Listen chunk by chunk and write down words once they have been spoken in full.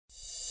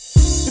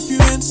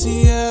in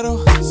Seattle,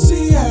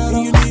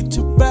 Seattle. You need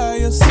to buy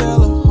or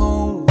sell a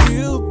home.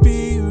 We'll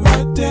be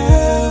right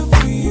there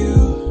for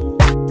you.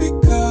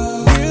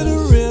 Because we're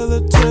the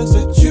realtors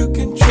that you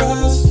can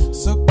trust.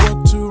 So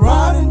go to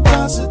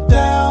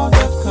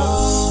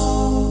ronanddonsitdown.com.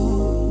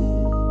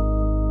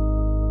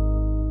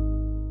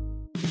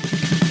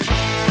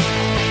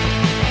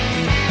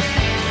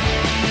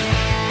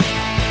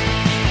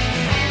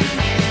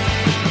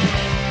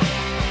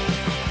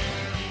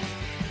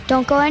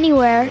 Don't go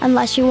anywhere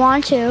unless you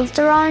want to. It's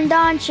the Ron and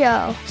Don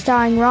Show,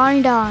 starring Ron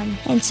and Don,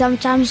 and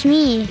sometimes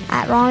me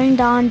at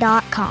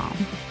ronanddon.com.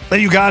 Hey,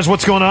 you guys,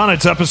 what's going on?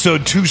 It's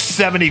episode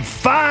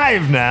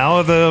 275 now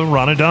of the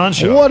Ron and Don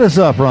Show. What is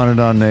up, Ron and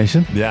Don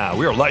Nation? Yeah,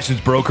 we are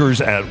licensed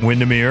brokers at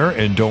Windermere,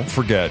 and don't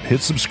forget,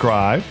 hit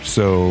subscribe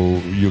so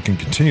you can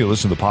continue to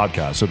listen to the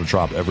podcast. It'll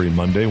drop every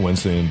Monday,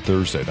 Wednesday, and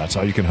Thursday. That's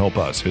how you can help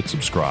us. Hit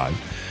subscribe.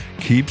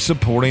 Keep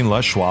supporting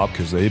Les Schwab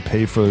because they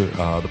pay for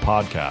the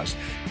podcast.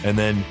 And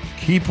then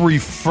keep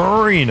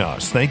referring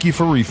us. Thank you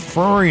for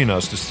referring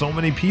us to so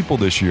many people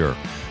this year.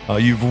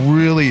 You've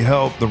really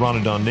helped the Ron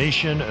and Don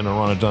Nation and the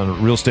Ron and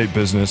Don real estate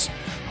business.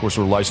 Of course,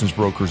 we're licensed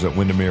brokers at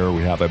Windermere.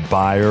 We have a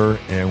buyer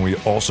and we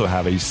also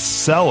have a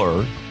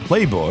seller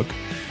playbook.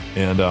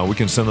 And we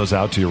can send those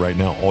out to you right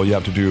now. All you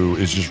have to do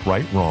is just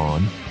write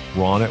Ron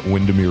at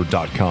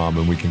windermere.com,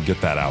 and we can get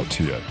that out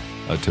to you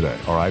today.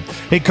 All right.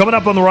 Hey, coming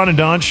up on the Ron and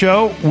Don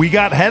Show, we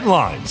got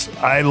headlines.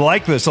 I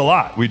like this a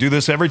lot. We do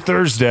this every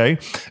Thursday,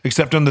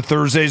 except on the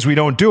Thursdays we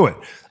don't do it.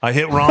 I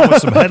hit Ron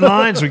with some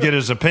headlines. We get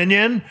his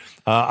opinion.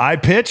 I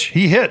pitch.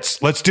 He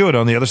hits. Let's do it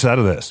on the other side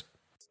of this.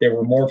 They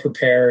were more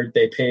prepared.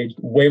 They paid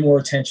way more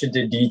attention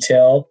to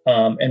detail.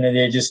 And then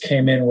they just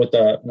came in with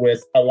a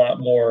lot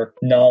more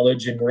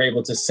knowledge and were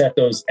able to set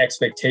those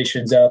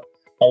expectations up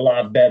a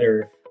lot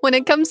better. When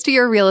it comes to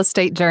your real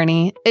estate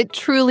journey, it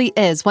truly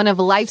is one of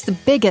life's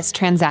biggest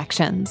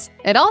transactions.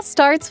 It all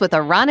starts with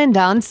a Ron and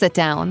Don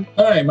sit-down.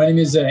 Hi, my name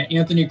is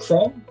Anthony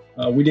Kroll.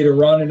 We did a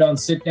Ron and Don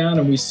sit-down,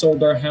 and we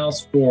sold our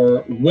house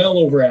for well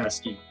over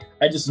asking.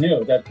 I just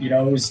knew that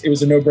it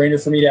was a no-brainer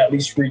for me to at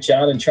least reach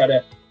out and try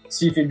to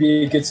see if it'd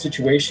be a good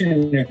situation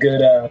and a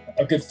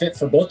good fit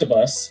for both of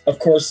us. Of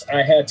course,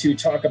 I had to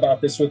talk about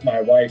this with my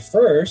wife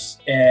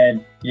first,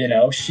 and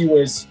she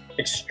was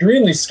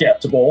extremely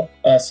skeptical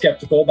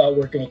about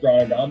working with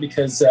Ron and Don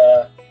because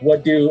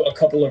what do a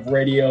couple of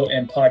radio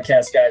and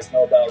podcast guys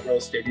know about real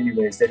estate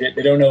anyways? They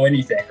don't know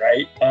anything,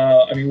 right?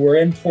 We're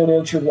in Port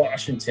Orchard,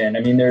 Washington.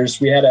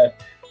 We had a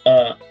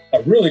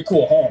really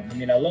cool home.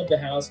 I loved the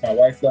house. My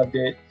wife loved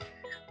it.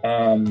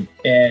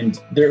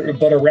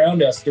 But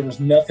around us, there was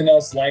nothing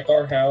else like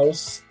our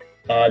house.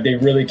 They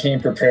really came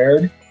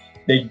prepared.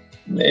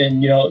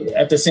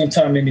 At the same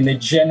time, they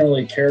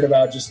generally cared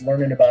about just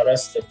learning about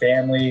us, the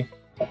family,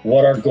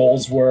 what our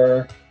goals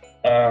were,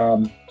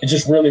 and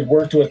just really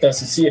worked with us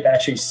to see if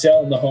actually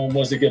selling the home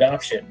was a good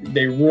option.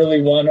 They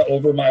really won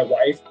over my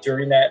wife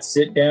during that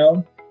sit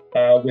down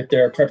with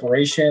their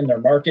preparation, their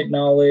market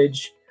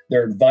knowledge,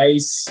 their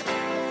advice.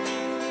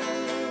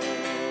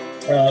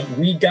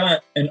 We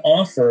got an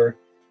offer,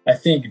 I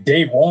think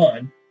day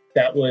one,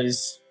 that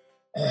was,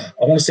 I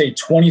want to say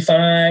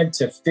 25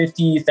 to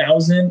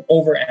 50,000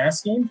 over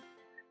asking.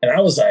 And I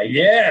was like,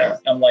 yeah.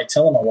 I'm like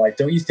telling my wife,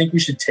 don't you think we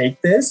should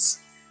take this?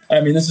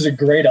 This is a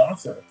great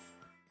offer.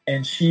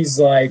 And she's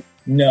like,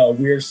 no,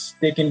 we're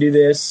sticking to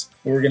this.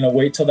 We're going to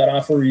wait till that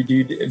offer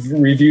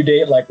review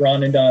date, like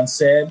Ron and Don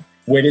said,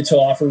 waited till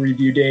offer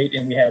review date.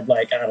 And we had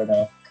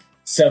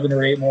 7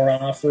 or 8 more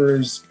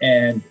offers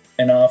and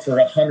an offer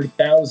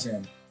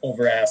 100,000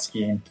 over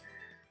asking,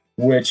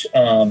 which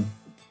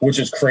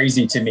is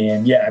crazy to me.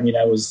 And yeah,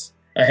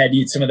 I had to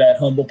eat some of that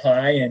humble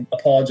pie and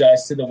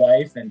apologize to the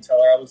wife and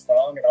tell her I was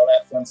wrong and all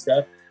that fun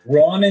stuff.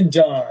 Ron and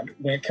Don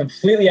went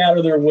completely out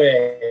of their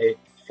way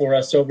for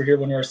us over here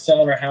when we were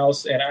selling our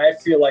house, and I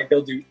feel like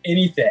they'll do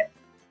anything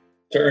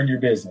to earn your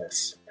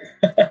business.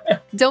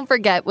 Don't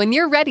forget, when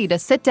you're ready to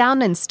sit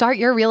down and start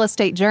your real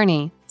estate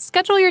journey,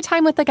 schedule your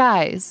time with the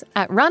guys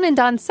at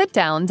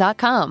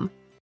ronanddonsitdown.com.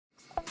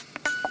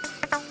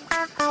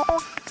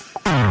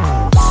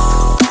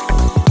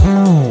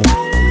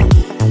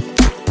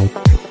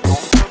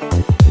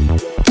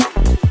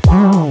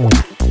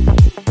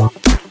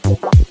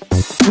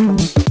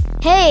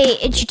 Hey,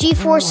 it's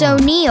G-Force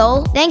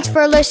O'Neill. Thanks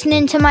for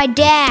listening to my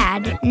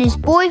dad and his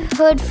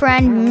boyhood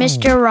friend,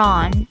 Mr.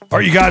 Ron. All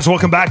right, you guys,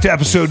 welcome back to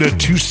episode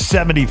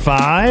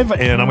 275,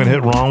 and I'm going to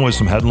hit Ron with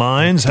some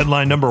headlines.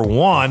 Headline number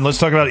 1, let's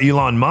talk about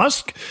Elon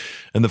Musk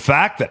and the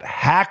fact that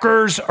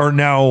hackers are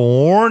now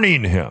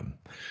warning him.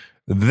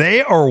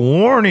 They are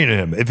warning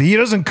him. If he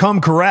doesn't come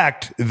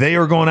correct, they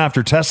are going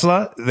after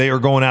Tesla. They are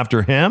going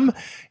after him.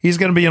 He's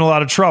going to be in a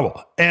lot of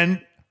trouble.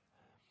 And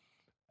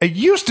it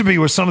used to be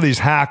with some of these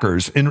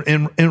hackers, and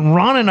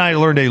Ron and I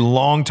learned a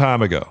long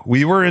time ago.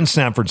 We were in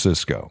San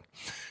Francisco,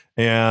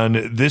 and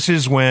this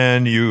is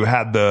when you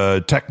had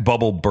the tech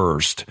bubble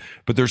burst,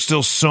 but there's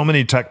still so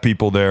many tech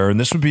people there, and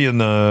this would be in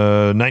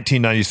the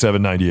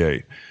 1997,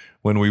 98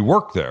 when we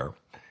worked there.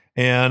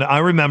 And I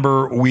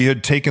remember we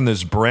had taken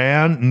this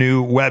brand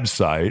new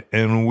website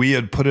and we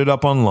had put it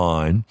up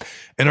online,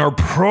 and our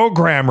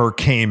programmer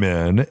came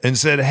in and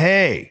said,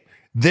 hey,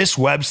 this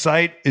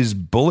website is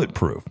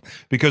bulletproof,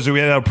 because we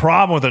had a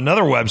problem with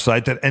another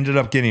website that ended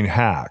up getting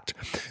hacked.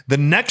 The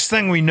next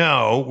thing we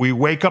know, we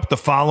wake up the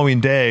following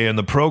day and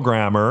the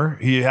programmer,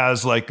 he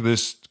has like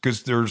this,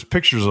 because there's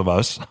pictures of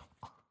us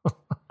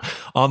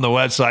on the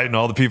website and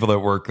all the people that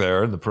work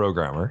there and the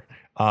programmer.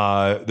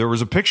 There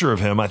was a picture of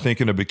him, I think,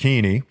 in a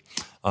bikini.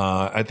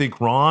 I think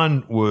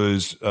Ron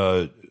was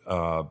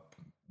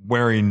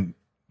wearing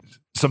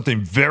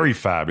something very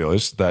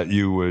fabulous that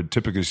you would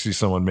typically see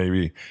someone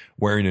maybe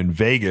wearing in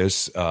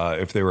Vegas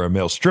if they were a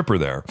male stripper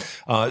there.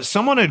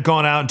 Someone had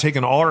gone out and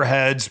taken all our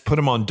heads, put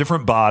them on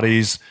different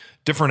bodies,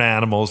 different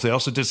animals. They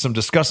also did some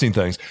disgusting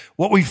things.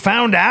 What we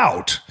found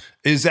out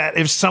is that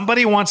if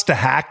somebody wants to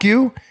hack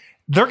you,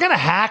 they're going to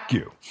hack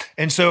you.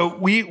 And so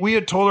we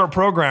had told our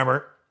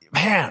programmer,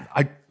 man,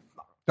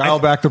 dial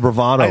back to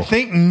bravado. I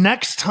think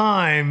next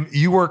time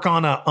you work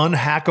on an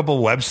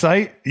unhackable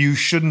website, you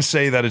shouldn't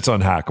say that it's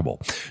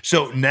unhackable.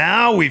 So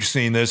now we've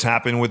seen this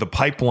happen with a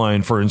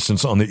pipeline, for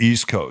instance, on the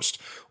East Coast.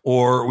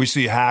 Or we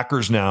see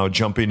hackers now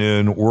jumping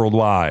in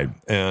worldwide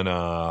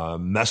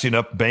and messing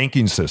up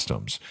banking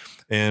systems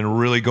and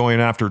really going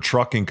after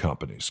trucking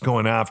companies,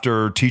 going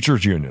after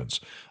teachers'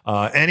 unions,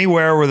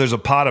 anywhere where there's a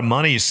pot of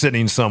money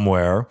sitting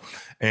somewhere.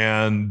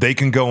 And they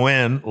can go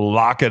in,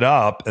 lock it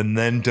up, and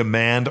then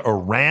demand a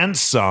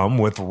ransom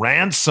with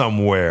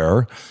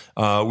ransomware.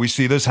 We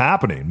see this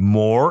happening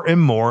more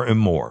and more and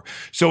more.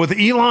 So with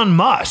Elon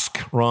Musk,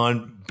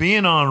 Ron,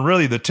 being on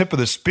really the tip of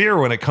the spear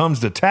when it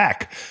comes to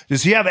tech,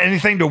 does he have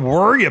anything to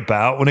worry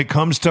about when it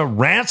comes to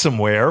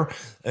ransomware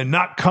and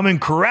not coming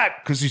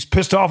correct because he's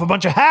pissed off a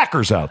bunch of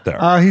hackers out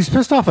there? He's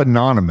pissed off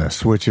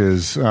Anonymous, which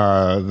is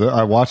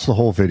I watched the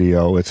whole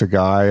video. It's a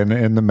guy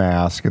in the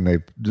mask,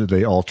 and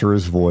they alter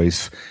his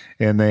voice,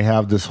 and they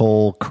have this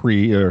whole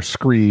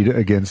screed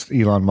against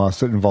Elon Musk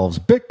that involves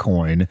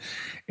Bitcoin.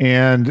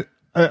 And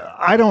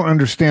I don't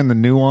understand the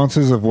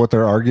nuances of what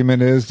their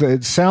argument is.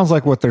 It sounds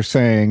like what they're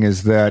saying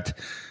is that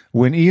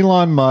when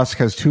Elon Musk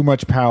has too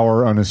much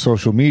power on his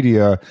social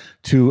media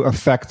to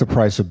affect the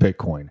price of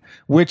Bitcoin,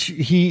 which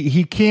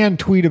he can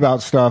tweet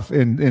about stuff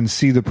and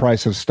see the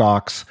price of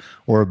stocks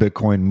or a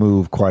Bitcoin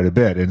move quite a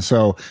bit. And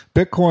so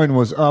Bitcoin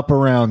was up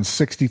around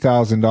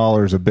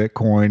 $60,000 a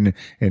Bitcoin,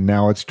 and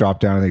now it's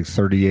dropped down, I think,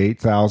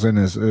 38,000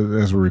 as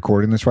we're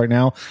recording this right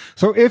now.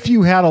 So if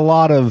you had a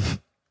lot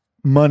of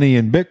money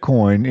in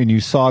Bitcoin and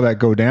you saw that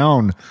go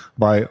down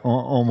by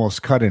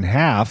almost cut in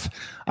half,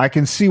 I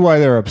can see why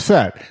they're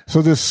upset.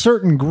 So this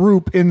certain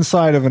group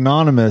inside of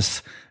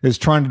Anonymous is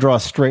trying to draw a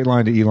straight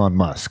line to Elon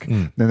Musk.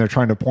 And they're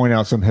trying to point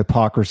out some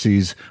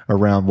hypocrisies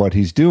around what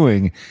he's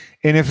doing.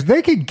 And if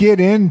they could get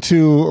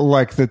into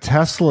like the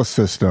Tesla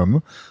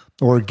system,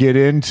 or get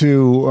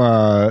into,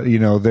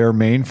 their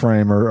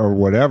mainframe or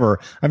whatever,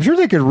 I'm sure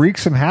they could wreak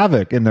some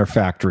havoc in their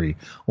factory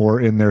or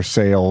in their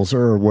sales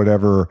or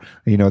whatever,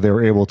 they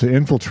were able to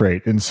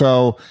infiltrate. And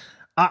so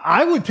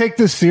I would take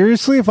this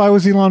seriously if I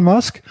was Elon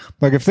Musk.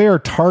 Like if they are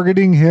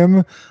targeting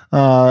him,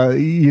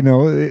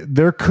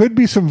 there could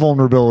be some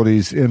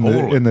vulnerabilities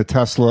in the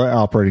Tesla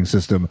operating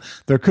system.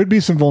 There could be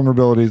some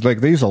vulnerabilities.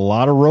 Like they use a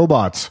lot of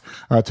robots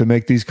to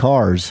make these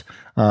cars.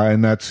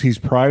 And he's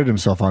prided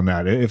himself on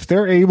that. If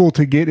they're able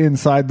to get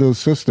inside those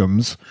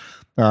systems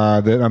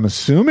that I'm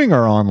assuming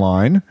are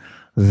online,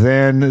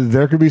 then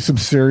there could be some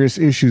serious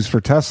issues for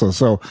Tesla.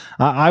 So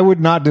I would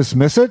not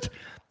dismiss it.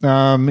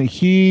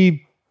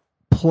 He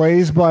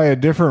plays by a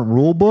different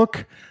rule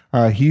book.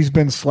 He's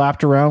been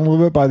slapped around a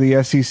little bit by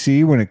the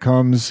SEC when it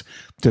comes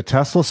to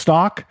Tesla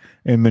stock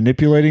and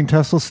manipulating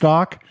Tesla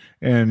stock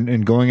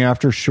and going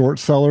after short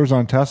sellers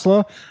on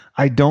Tesla.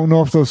 I don't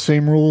know if those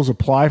same rules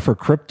apply for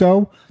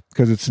crypto,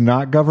 because it's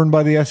not governed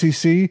by the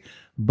SEC.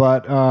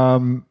 But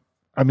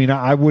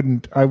I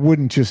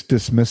wouldn't just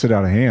dismiss it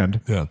out of hand.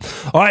 Yeah.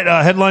 All right.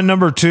 Headline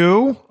number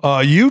 2: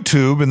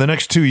 YouTube in the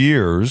next 2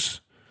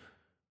 years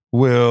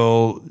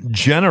will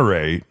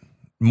generate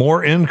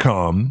more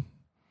income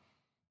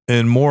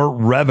and more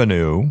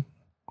revenue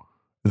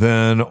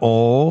than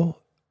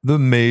all the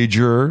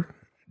major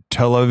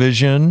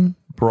television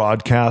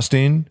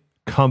broadcasting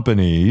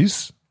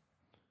companies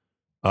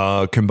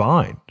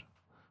combined.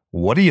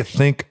 What do you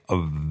think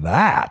of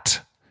that?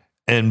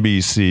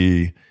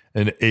 NBC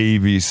and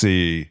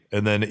ABC,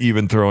 and then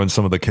even throw in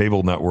some of the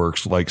cable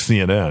networks like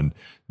CNN.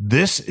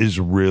 This is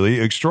really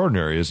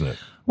extraordinary, isn't it?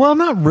 Well,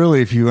 not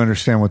really if you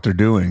understand what they're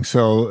doing.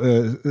 So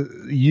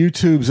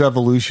YouTube's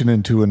evolution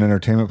into an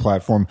entertainment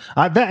platform,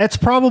 I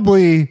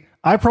probably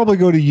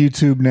go to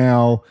YouTube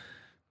now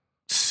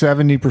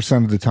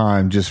 70% of the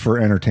time just for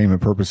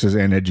entertainment purposes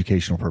and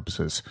educational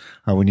purposes.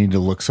 We need to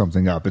look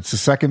something up. It's the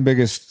second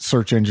biggest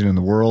search engine in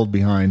the world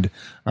behind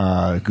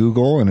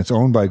Google, and it's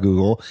owned by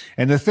Google.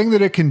 And the thing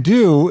that it can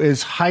do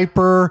is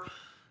hyper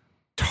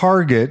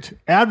target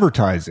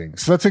advertising.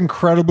 So that's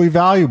incredibly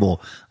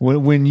valuable.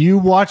 When you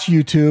watch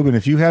YouTube and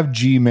if you have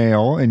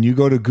Gmail and you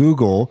go to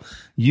Google,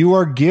 you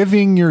are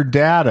giving your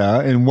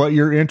data and what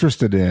you're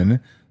interested in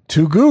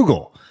to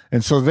Google.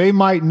 And so they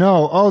might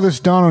know, oh,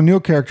 this Don O'Neill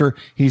character,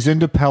 he's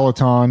into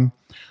Peloton.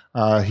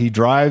 He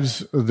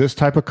drives this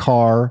type of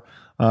car.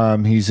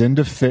 He's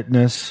into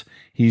fitness.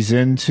 He's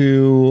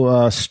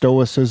into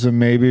stoicism,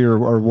 maybe,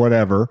 or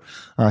whatever.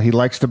 He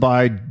likes to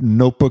buy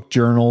notebook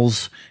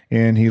journals,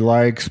 and he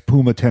likes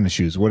Puma tennis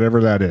shoes,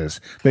 whatever that is.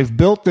 They've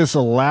built this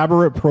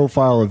elaborate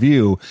profile of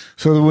you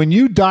so that when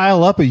you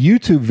dial up a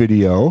YouTube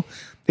video,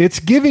 it's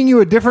giving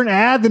you a different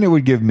ad than it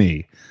would give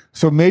me.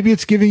 So maybe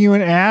it's giving you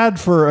an ad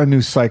for a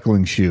new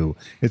cycling shoe.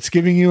 It's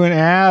giving you an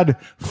ad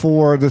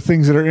for the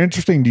things that are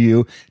interesting to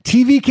you.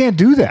 TV can't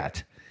do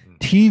that.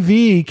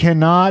 TV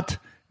cannot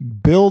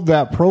build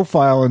that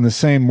profile in the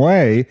same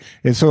way.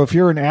 And so if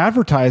you're an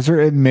advertiser,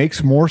 it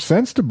makes more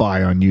sense to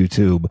buy on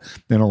YouTube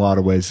in a lot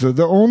of ways. So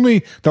the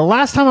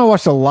last time I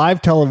watched a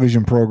live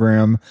television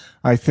program,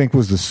 I think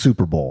was the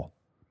Super Bowl.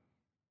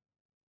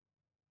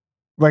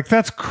 Like,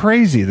 that's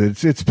crazy.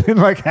 It's been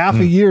like half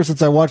a year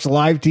since I watched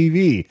live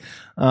TV.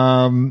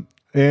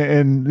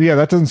 And yeah,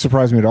 that doesn't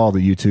surprise me at all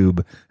that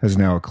YouTube has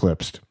now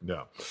eclipsed.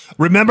 No.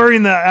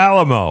 Remembering the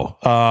Alamo.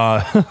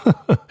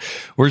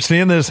 We're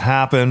seeing this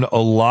happen a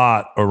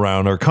lot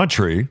around our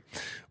country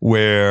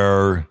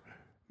where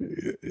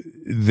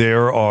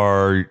there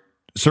are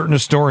certain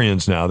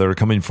historians now that are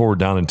coming forward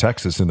down in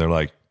Texas and they're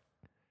like,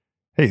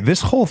 hey,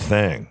 this whole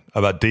thing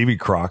about Davy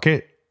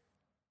Crockett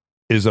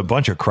is a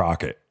bunch of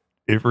Crockett.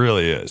 It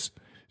really is.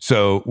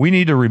 So we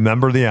need to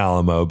remember the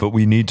Alamo, but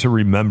we need to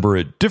remember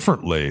it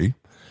differently.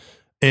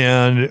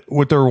 And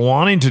what they're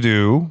wanting to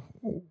do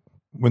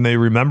when they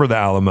remember the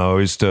Alamo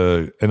is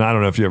to, and I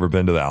don't know if you've ever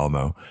been to the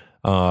Alamo,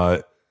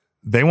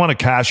 they want to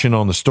cash in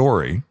on the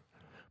story.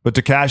 But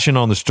to cash in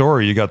on the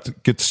story, you got to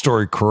get the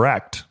story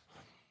correct.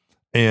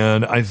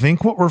 And I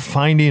think what we're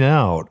finding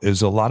out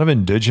is a lot of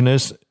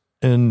indigenous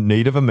and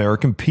Native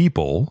American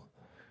people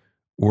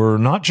were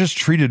not just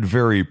treated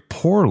very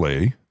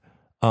poorly,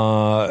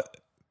 but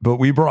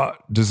we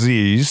brought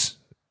disease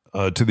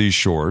to these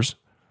shores.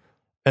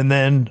 And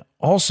then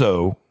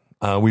also,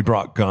 we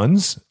brought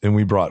guns and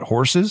we brought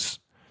horses.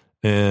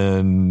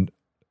 And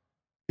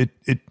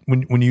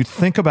when you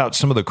think about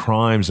some of the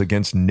crimes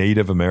against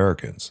Native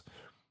Americans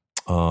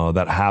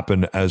that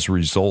happened as a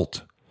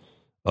result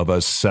of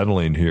us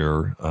settling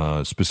here,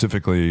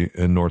 specifically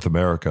in North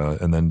America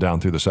and then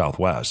down through the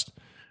Southwest,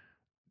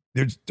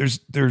 it's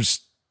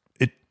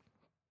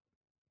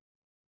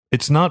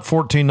not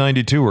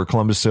 1492 where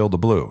Columbus sailed the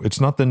blue.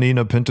 It's not the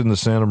Nina Pinta and the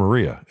Santa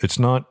Maria. It's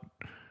not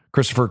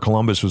Christopher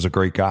Columbus was a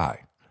great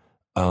guy.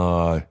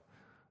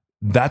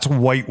 That's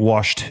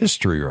whitewashed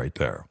history right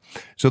there.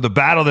 So the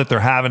battle that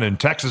they're having in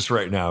Texas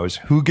right now is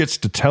who gets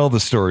to tell the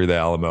story of the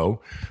Alamo,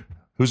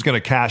 who's going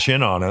to cash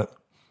in on it,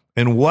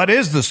 and what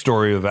is the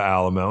story of the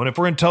Alamo? And if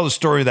we're going to tell the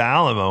story of the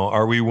Alamo,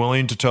 are we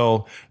willing to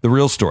tell the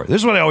real story?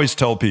 This is what I always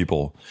tell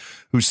people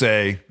who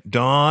say,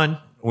 Don,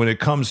 when it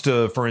comes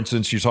to, for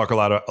instance, you talk a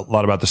lot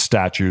about the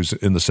statues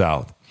in the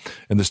South,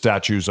 and the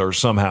statues are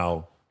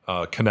somehow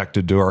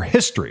connected to our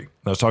history.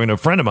 I was talking to a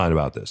friend of mine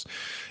about this,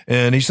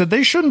 and he said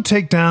they shouldn't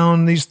take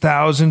down these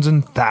thousands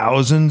and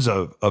thousands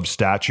of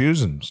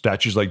statues and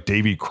statues like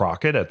Davy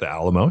Crockett at the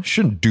Alamo. You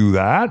shouldn't do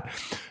that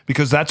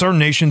because that's our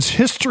nation's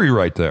history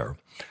right there.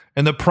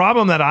 And the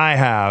problem that I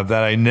have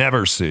that I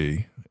never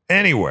see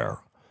anywhere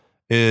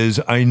is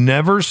I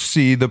never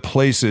see the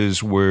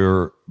places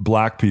where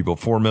black people,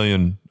 4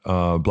 million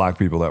black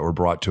people that were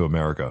brought to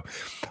America,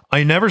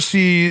 I never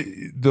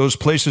see those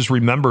places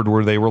remembered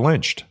where they were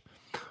lynched.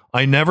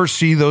 I never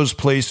see those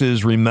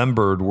places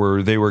remembered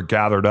where they were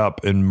gathered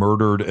up and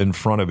murdered in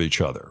front of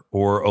each other,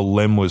 or a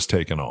limb was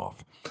taken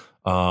off,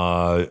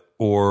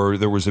 or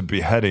there was a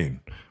beheading.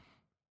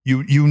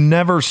 You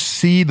never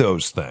see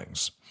those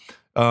things.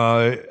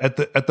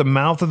 At the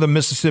mouth of the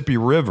Mississippi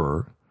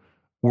River,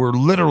 where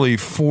literally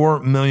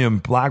 4 million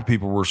black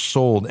people were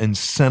sold and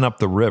sent up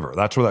the river.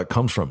 That's where that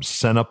comes from.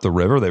 Sent up the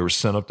river. They were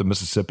sent up to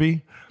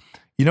Mississippi.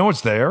 You know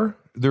what's there?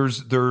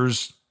 There's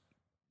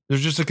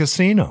just a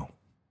casino.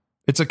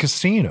 It's a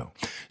casino.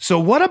 So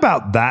what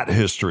about that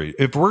history?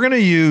 If we're going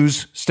to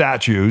use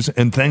statues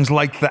and things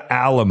like the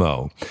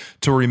Alamo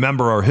to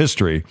remember our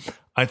history,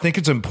 I think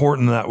it's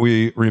important that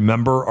we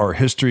remember our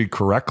history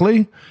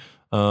correctly.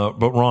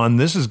 But Ron,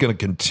 this is going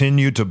to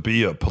continue to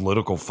be a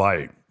political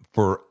fight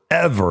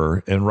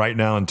forever. And right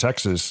now in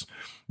Texas,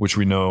 which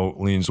we know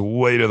leans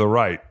way to the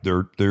right,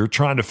 they're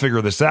trying to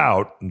figure this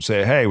out and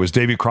say, hey, was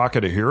Davy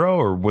Crockett a hero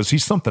or was he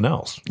something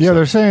else? Yeah,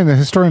 they're saying the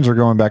historians are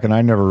going back, and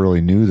I never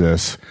really knew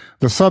this.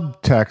 The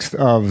subtext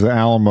of the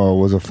Alamo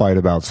was a fight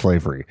about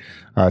slavery.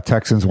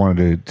 Texans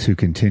wanted to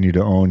continue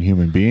to own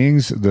human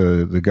beings.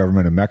 The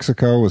government of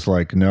Mexico was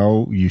like,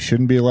 no, you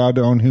shouldn't be allowed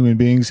to own human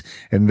beings.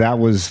 And that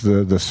was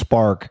the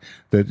spark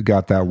that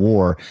got that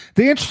war.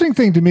 The interesting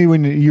thing to me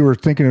when you were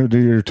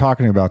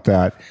talking about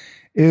that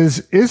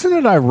isn't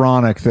it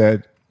ironic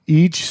that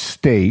each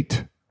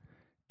state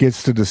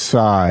gets to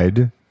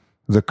decide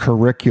the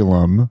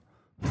curriculum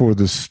for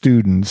the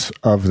students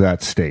of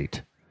that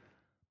state.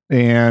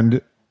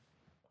 And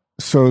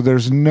so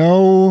there's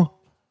no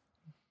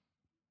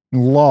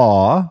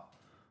law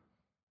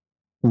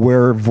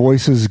where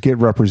voices get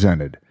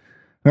represented.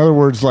 In other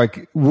words,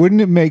 like,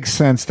 wouldn't it make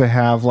sense to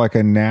have like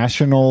a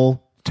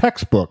national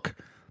textbook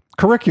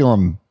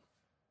curriculum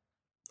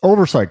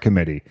oversight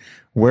committee,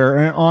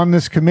 where on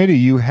this committee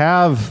you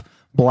have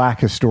Black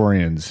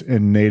historians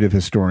and Native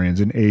historians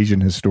and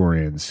Asian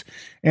historians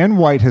and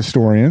white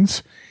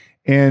historians,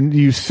 and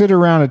you sit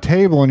around a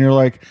table and you're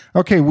like,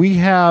 okay, we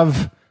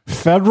have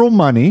federal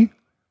money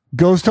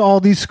goes to all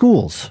these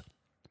schools.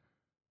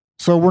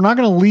 So we're not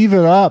going to leave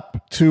it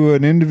up to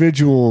an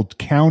individual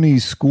county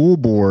school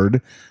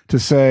board to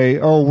say,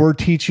 oh, we're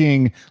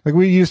teaching, like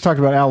we just talked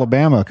about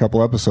Alabama a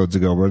couple episodes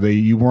ago, where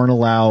you weren't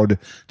allowed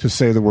to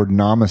say the word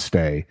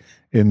namaste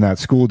in that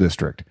school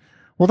district.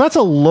 Well, that's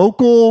a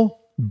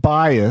local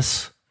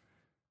bias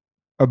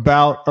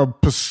about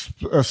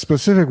a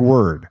specific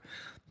word.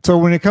 So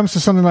when it comes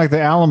to something like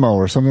the Alamo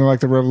or something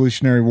like the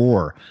Revolutionary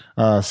War,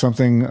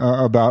 something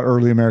about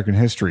early American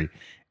history,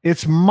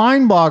 it's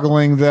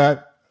mind-boggling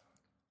that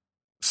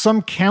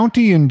some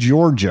county in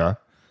Georgia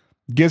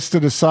gets to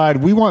decide,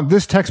 we want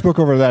this textbook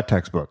over that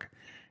textbook.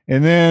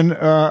 And then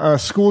a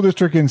school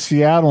district in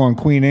Seattle on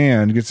Queen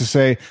Anne gets to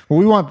say, well,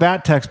 we want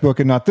that textbook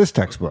and not this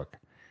textbook.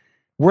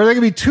 Where there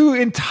can be two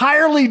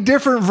entirely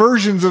different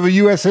versions of a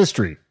U.S.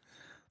 history,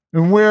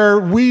 and where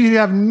we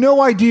have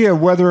no idea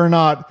whether or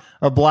not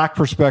a Black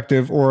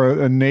perspective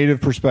or a Native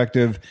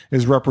perspective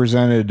is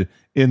represented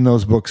in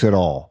those books at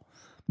all.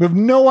 We have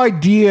no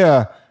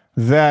idea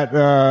that,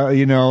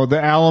 the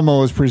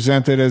Alamo is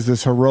presented as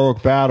this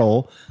heroic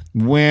battle,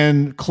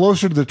 when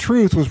closer to the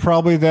truth was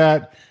probably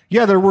that,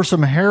 yeah, there were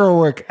some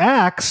heroic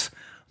acts,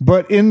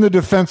 but in the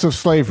defense of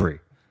slavery.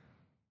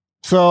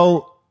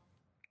 So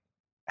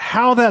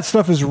how that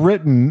stuff is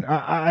written,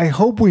 I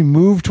hope we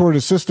move toward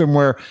a system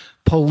where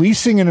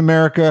policing in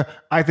America,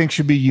 I think,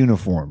 should be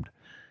uniformed.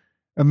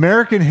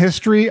 American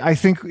history, I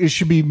think it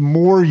should be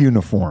more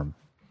uniform.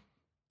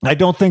 I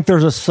don't think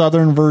there's a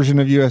Southern version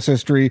of U.S.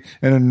 history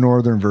and a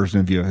Northern version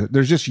of U.S.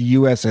 There's just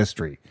U.S.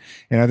 history.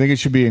 And I think it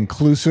should be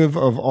inclusive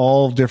of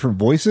all different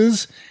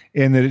voices,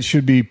 and that it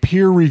should be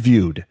peer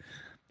reviewed,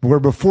 where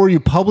before you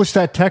publish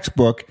that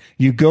textbook,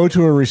 you go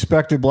to a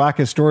respected Black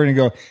historian and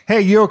go, hey,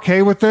 you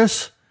okay with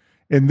this?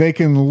 And they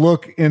can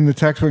look in the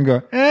textbook and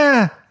go,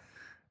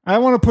 I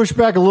want to push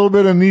back a little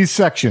bit on these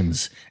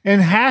sections,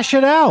 and hash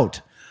it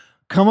out.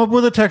 Come up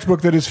with a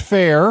textbook that is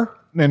fair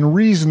and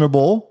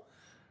reasonable,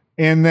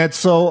 and that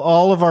so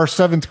all of our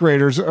seventh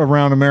graders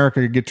around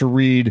America get to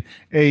read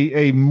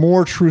a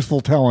more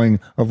truthful telling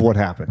of what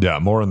happened. Yeah,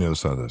 more on the other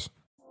side of this.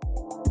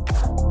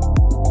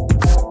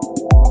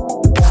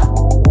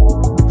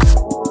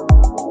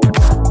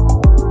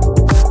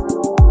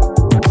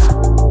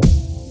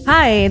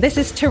 Hi, this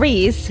is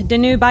Therese, the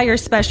new buyer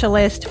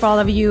specialist for all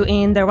of you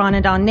in the Ron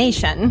and Don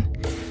Nation.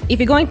 If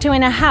you're going to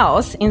in a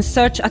house in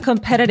such a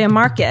competitive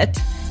market,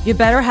 you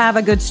better have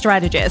a good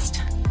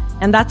strategist.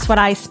 And that's what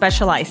I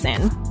specialize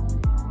in.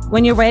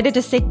 When you're ready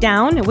to sit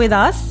down with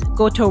us,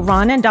 go to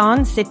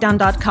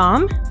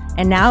ronanddonsitdown.com.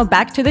 And now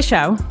back to the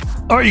show.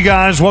 All right, you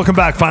guys, welcome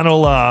back.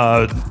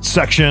 Final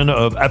section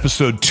of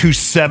episode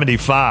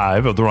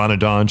 275 of the Ron and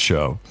Don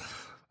Show.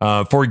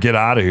 Before we get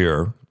out of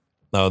here,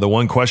 the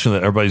one question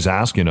that everybody's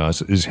asking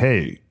us is,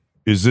 hey,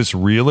 is this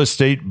real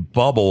estate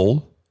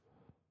bubble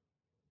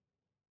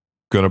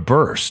going to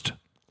burst?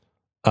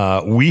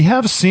 We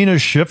have seen a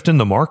shift in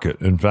the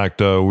market. In fact,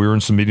 we were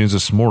in some meetings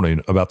this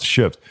morning about the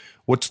shift.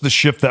 What's the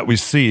shift that we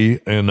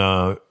see?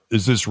 And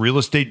is this real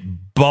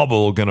estate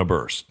bubble going to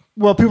burst?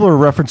 Well, people are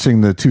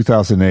referencing the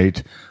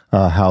 2008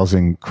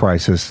 housing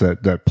crisis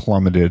that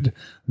plummeted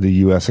the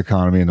U.S.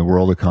 economy and the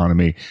world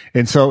economy.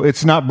 And so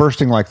it's not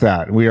bursting like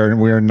that. We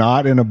are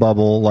not in a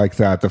bubble like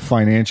that.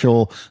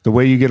 The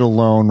way you get a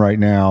loan right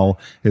now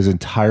is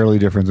entirely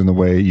different than the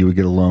way you would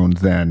get a loan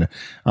then.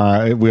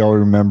 We all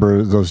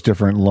remember those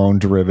different loan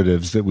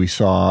derivatives that we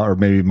saw, or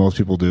maybe most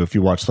people do if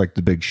you watch like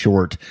The Big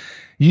Short.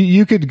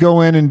 You could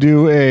go in and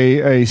do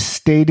a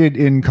stated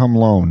income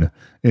loan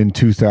in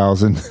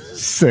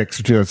 2006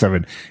 or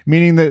 2007,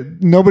 meaning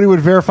that nobody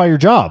would verify your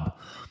job.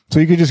 So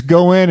you could just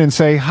go in and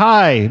say,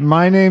 hi,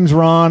 my name's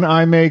Ron.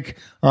 I make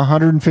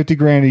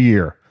 $150,000 a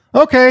year.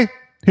 Okay,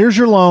 here's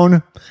your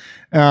loan.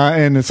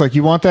 And it's like,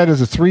 you want that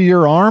as a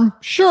 3-year arm?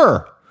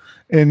 Sure.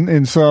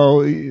 And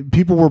so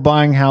people were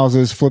buying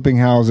houses, flipping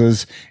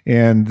houses,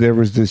 and there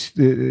was this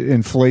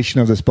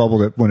inflation of this bubble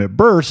that when it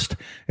burst,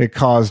 it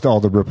caused all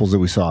the ripples that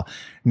we saw.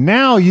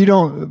 Now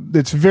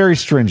it's very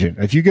stringent.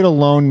 If you get a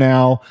loan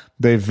now,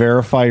 they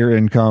verify your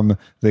income,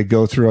 they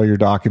go through all your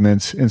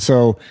documents. And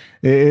so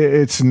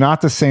it's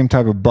not the same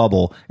type of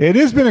bubble. It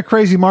has been a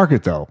crazy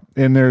market though.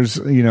 And there's,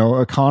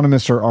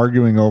 economists are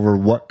arguing over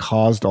what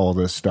caused all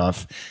this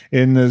stuff.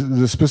 In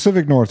the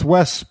specific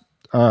Northwest,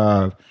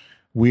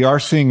 we are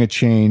seeing a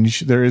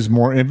change. There is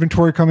more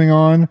inventory coming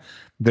on.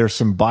 There's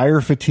some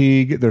buyer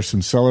fatigue. There's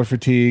some seller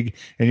fatigue.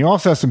 And you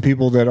also have some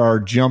people that are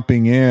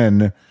jumping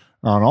in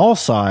on all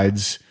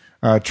sides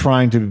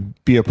trying to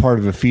be a part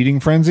of a feeding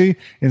frenzy.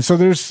 And so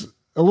there's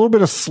a little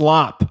bit of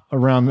slop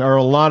around, or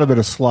a lot of it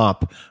of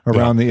slop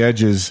around the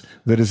edges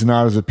that is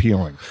not as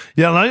appealing.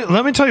 Yeah,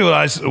 let me tell you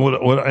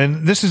what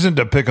and this isn't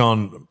to pick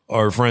on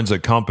our friends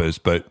at Compass,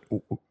 but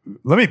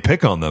let me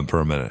pick on them for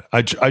a minute.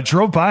 I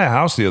drove by a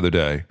house the other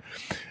day,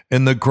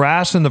 and the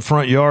grass in the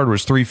front yard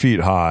was 3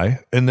 feet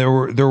high, and there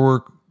were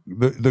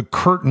the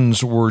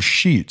curtains were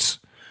sheets,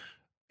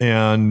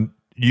 and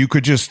you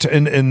could just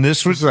and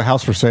this was a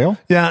house for sale.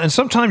 Yeah, and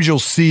sometimes you'll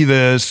see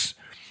this.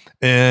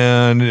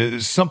 And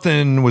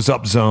something was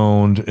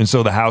upzoned, and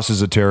so the house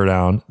is a tear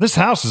down. This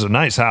house is a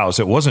nice house.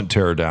 It wasn't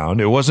tear down.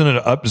 It wasn't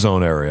an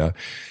upzone area.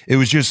 It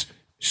was just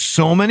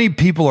so many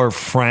people are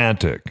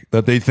frantic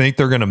that they think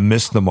they're going to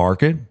miss the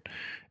market,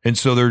 and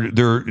so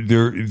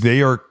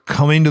they are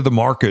coming to the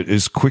market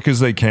as quick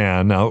as they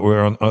can. Now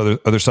we're on the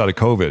other side of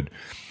COVID,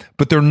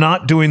 but they're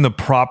not doing the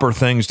proper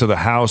things to the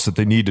house that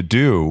they need to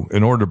do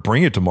in order to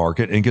bring it to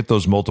market and get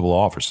those multiple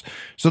offers.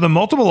 So the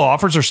multiple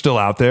offers are still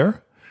out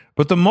there.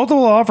 But the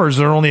multiple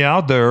offers are only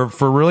out there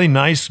for really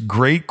nice,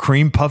 great,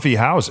 cream puffy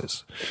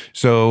houses.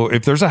 So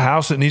if there's a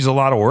house that needs a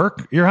lot of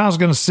work, your house is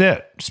going to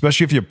sit,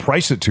 especially if you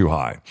price it too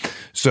high.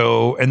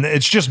 So, and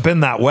it's just been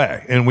that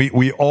way. And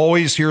we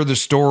always hear the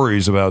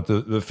stories about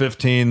the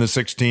 15, the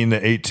 16,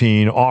 the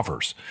 18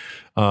 offers.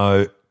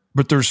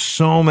 But there's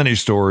so many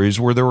stories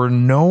where there were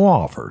no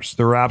offers.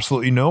 There were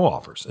absolutely no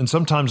offers, and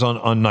sometimes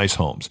on nice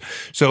homes.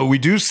 So we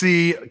do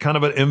see kind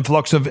of an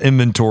influx of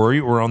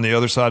inventory. We're on the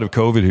other side of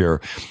COVID here.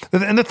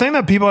 And the thing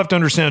that people have to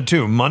understand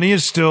too, money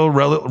is still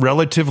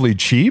relatively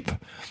cheap,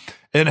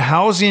 and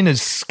housing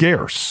is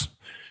scarce.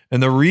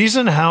 And the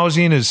reason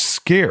housing is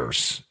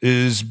scarce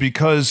is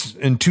because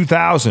in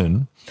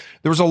 2000,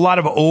 there was a lot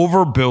of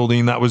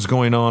overbuilding that was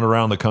going on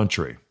around the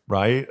country,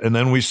 right? And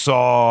then we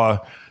saw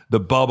the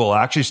bubble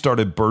actually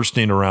started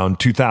bursting around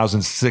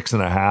 2006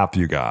 and a half,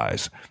 you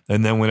guys.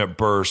 And then when it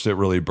burst, it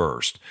really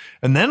burst.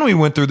 And then we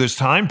went through this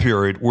time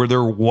period where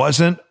there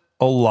wasn't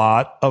a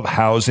lot of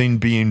housing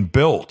being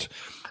built.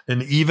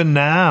 And even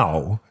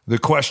now, the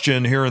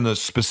question here in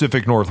the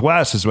Pacific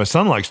Northwest, as my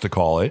son likes to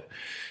call it,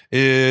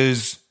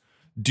 is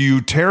do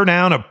you tear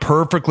down a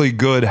perfectly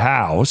good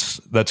house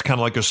that's kind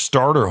of like a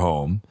starter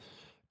home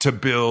to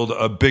build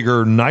a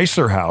bigger,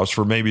 nicer house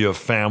for maybe a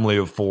family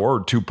of 4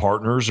 or 2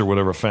 partners or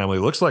whatever a family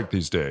looks like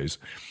these days?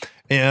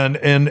 And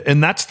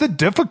that's the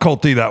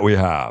difficulty that we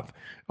have.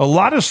 A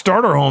lot of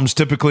starter homes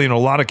typically in a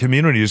lot of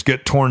communities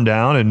get torn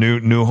down and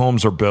new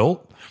homes are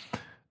built.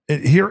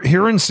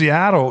 Here in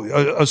Seattle,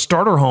 a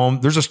starter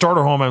home, there's a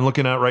starter home I'm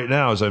looking at right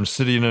now as I'm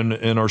sitting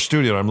in our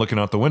studio and I'm looking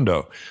out the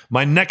window.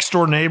 My next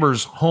door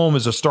neighbor's home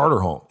is a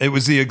starter home. It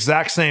was the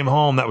exact same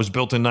home that was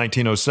built in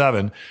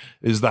 1907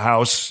 is the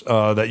house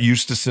that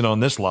used to sit on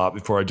this lot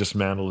before I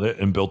dismantled it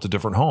and built a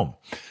different home.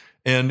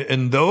 And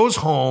in those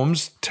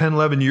homes 10,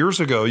 11 years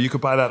ago, you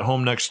could buy that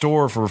home next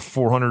door for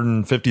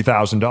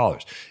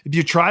 $450,000. If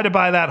you try to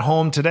buy that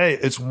home today,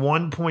 it's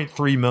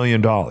 $1.3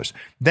 million.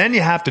 Then you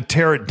have to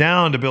tear it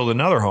down to build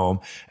another home.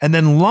 And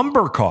then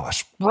lumber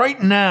costs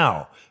right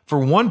now for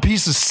one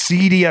piece of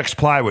CDX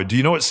plywood. Do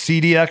you know what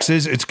CDX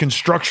is? It's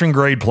construction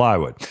grade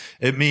plywood.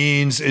 It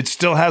means it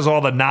still has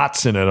all the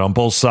knots in it on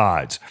both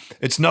sides.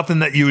 It's nothing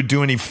that you would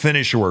do any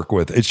finish work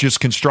with. It's just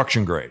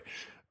construction grade.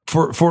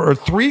 For a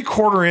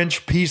 3/4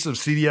 inch piece of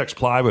CDX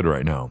plywood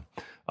right now,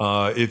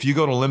 if you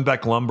go to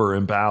Limbeck Lumber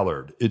in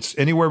Ballard, it's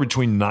anywhere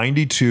between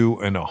 $92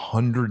 and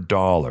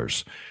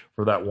 $100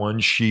 for that one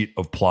sheet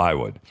of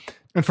plywood.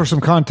 And for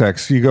some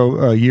context, you go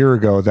a year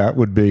ago, that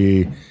would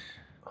be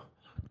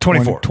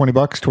 $20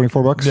 bucks,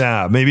 $24.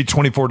 Yeah, maybe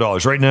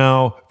 $24. Right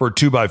now, for a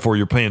 2x4,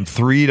 you're paying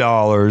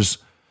 $3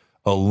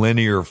 a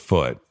linear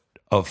foot.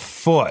 A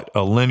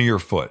linear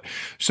foot.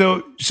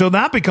 So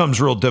that becomes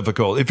real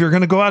difficult. If you're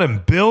going to go out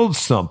and build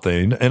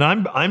something, and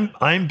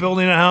I'm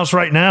building a house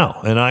right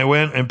now, and I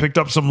went and picked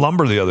up some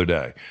lumber the other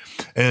day,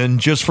 and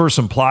just for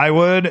some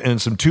plywood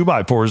and some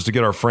 2x4s to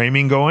get our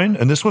framing going,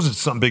 and this wasn't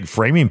some big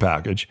framing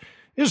package.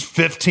 It was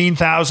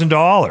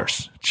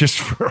 $15,000 just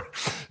for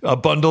a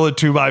bundle of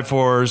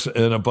 2x4s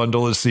and a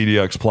bundle of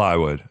CDX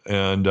plywood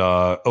and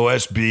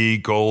OSB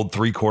gold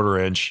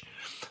 3/4 inch.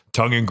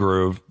 Tongue and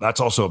groove.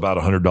 That's also about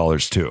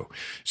 $100 too.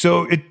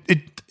 So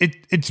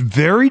it's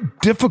very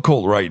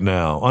difficult right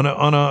now on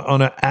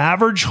an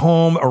average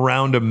home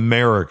around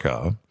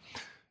America.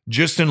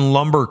 Just in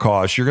lumber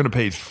costs, you're going to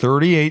pay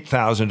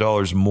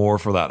 $38,000 more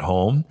for that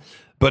home.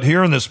 But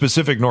here in the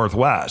Pacific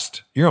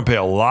Northwest, you're going to pay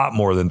a lot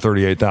more than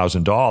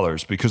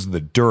 $38,000 because of the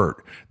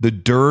dirt. The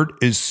dirt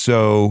is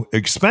so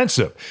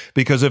expensive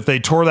because if they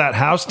tore that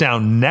house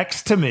down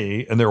next to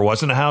me and there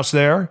wasn't a house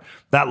there,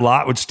 that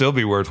lot would still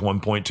be worth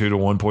 $1.2 to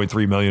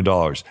 $1.3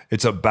 million.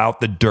 It's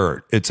about the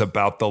dirt. It's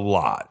about the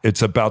lot.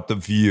 It's about the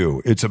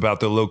view. It's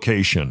about the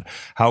location.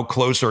 How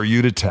close are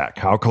you to tech?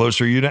 How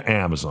close are you to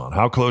Amazon?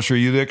 How close are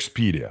you to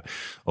Expedia?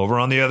 Over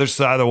on the other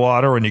side of the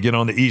water, when you get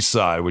on the east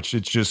side, which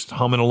it's just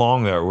humming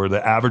along there, where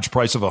the average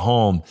price of a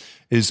home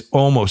is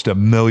almost $1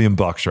 million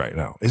right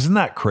now. Isn't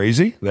that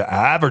crazy? The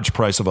average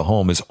price of a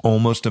home is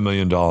almost $1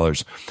 million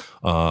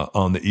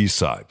on the east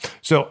side.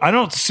 So I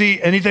don't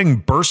see anything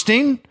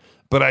bursting,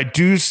 but I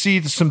do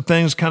see some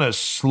things kind of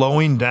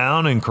slowing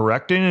down and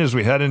correcting as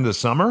we head into the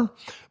summer.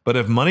 But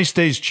if money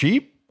stays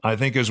cheap, I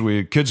think as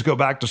kids go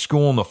back to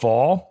school in the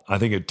fall, I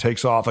think it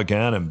takes off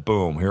again and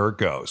boom, here it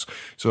goes.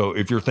 So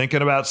if you're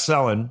thinking about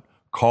selling,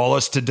 call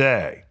us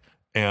today.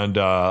 And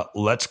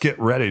let's get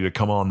ready to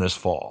come on this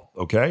fall,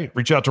 okay?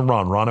 Reach out to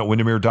Ron at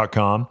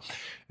Windermere.com,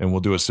 and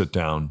we'll do a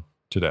sit-down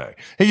today.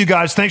 Hey, you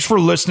guys, thanks for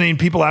listening.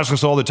 People ask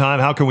us all the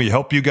time, how can we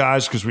help you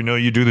guys? Because we know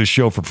you do this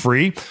show for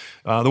free.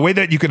 The way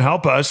that you can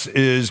help us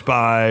is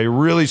by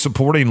really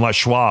supporting Les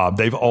Schwab.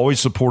 They've always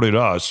supported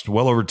us.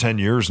 Well over 10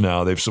 years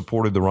now, they've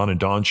supported the Ron and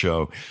Don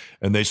Show,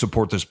 and they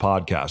support this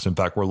podcast. In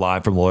fact, we're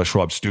live from the Les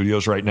Schwab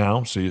studios right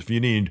now. So if you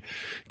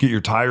get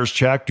your tires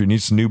checked, you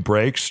need some new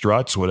brakes,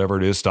 struts, whatever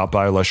it is, stop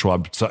by Les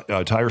Schwab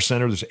Tire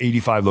Center. There's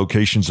 85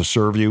 locations to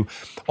serve you.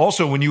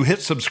 Also, when you hit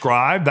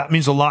subscribe, that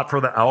means a lot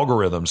for the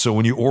algorithm. So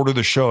when you order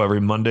the show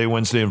every Monday,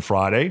 Wednesday, and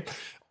Friday,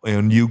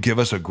 and you give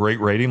us a great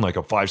rating, like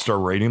a 5-star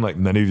rating, like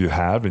many of you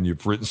have, and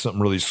you've written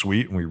something really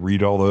sweet, and we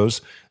read all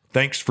those,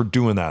 thanks for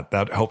doing that.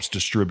 That helps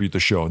distribute the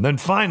show. And then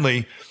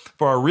finally,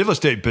 for our real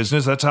estate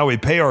business, that's how we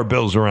pay our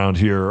bills around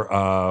here.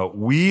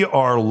 We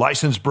are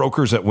licensed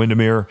brokers at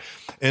Windermere,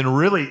 and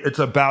really, it's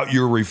about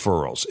your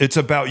referrals. It's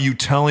about you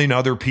telling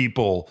other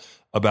people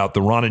about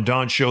the Ron and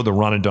Don Show, the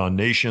Ron and Don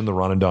Nation, the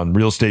Ron and Don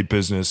real estate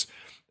business.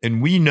 And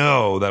we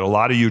know that a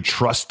lot of you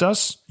trust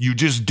us. You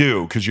just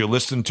do, because you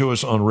listen to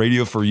us on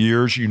radio for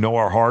years. You know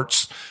our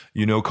hearts.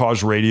 You know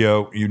Cause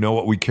Radio. You know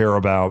what we care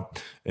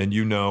about. And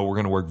you know we're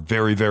going to work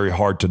very, very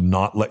hard to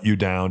not let you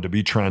down, to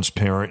be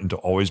transparent, and to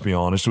always be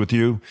honest with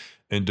you,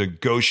 and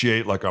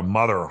negotiate like a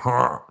mother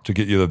to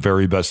get you the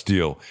very best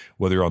deal,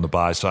 whether you're on the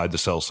buy side, the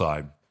sell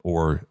side,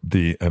 or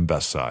the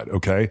invest side,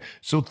 okay?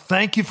 So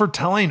thank you for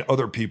telling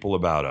other people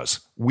about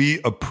us.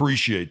 We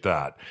appreciate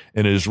that,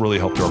 and it has really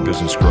helped our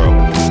business grow.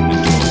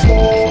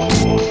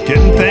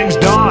 Getting things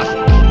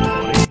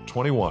done.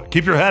 21.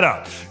 Keep your head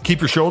up. Keep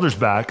your shoulders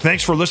back.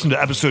 Thanks for listening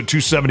to episode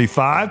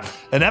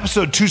 275. And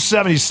episode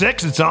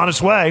 276, it's on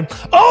its way,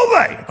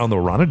 only on the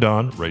Ron and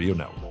Don Radio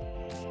Network.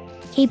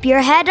 Keep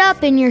your head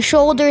up and your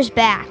shoulders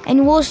back,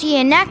 and we'll see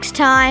you next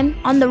time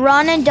on the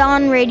Ron and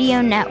Don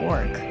Radio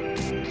Network.